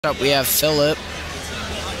Up, we have Philip. So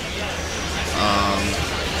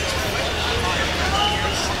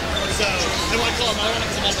they want to call another one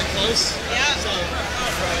because I'm not that close.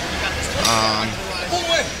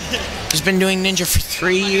 Yeah. He's been doing ninja for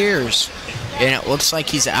 3 years, and it looks like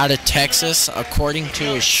he's out of Texas, according to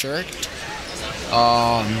his shirt.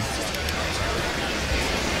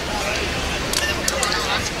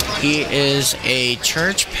 He is a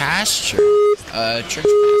church pastor.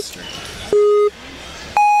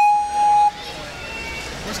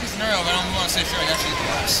 Worst case scenario, but I don't want to say sure. I actually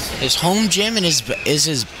collapsed. His home gym and is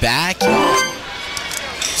his backyard.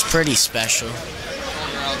 It's pretty special.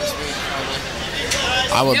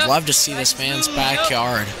 I would love to see this man's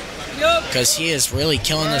backyard, because he is really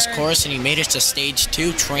killing this course, and he made it to stage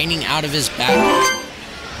 2 training out of his backyard.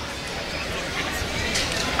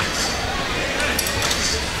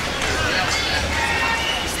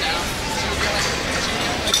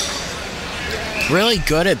 Really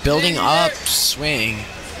good at building up swing.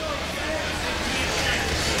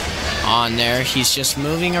 On there, he's just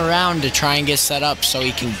moving around to try and get set up so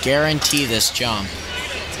he can guarantee this jump.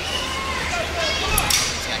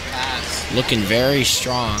 Looking very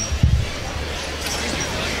strong.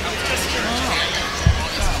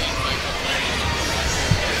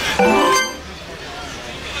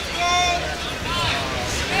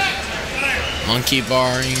 Monkey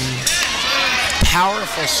barring.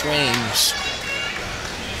 Powerful swings.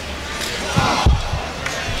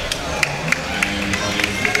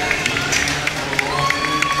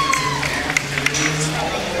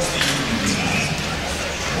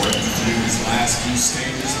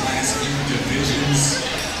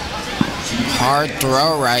 Hard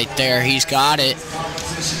throw right there. He's got it.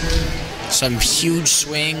 Some huge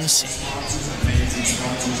swings.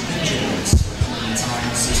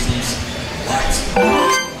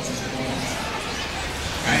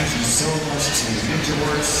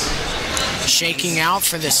 Shaking out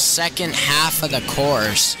for the second half of the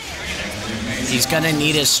course. He's going to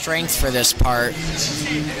need his strength for this part.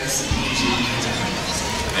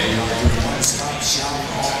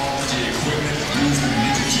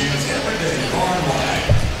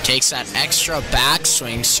 Takes that extra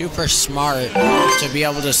backswing, super smart, to be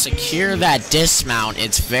able to secure that dismount.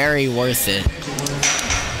 It's very worth it.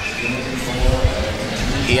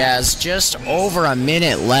 He has just over a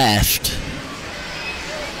minute left.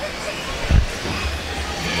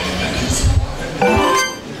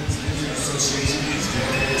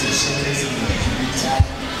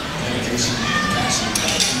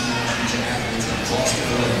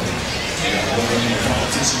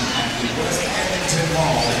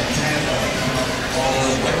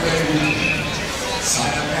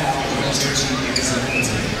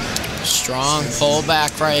 Strong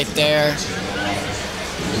pullback right there.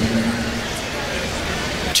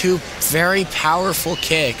 2 very powerful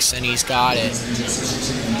kicks, and he's got it.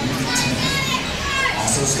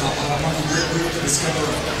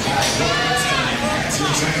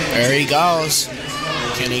 There he goes.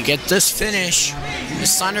 Can he get this finish?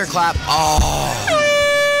 This thunderclap. Oh!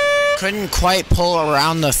 Couldn't quite pull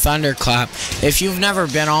around the thunderclap. If you've never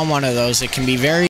been on one of those, it can be very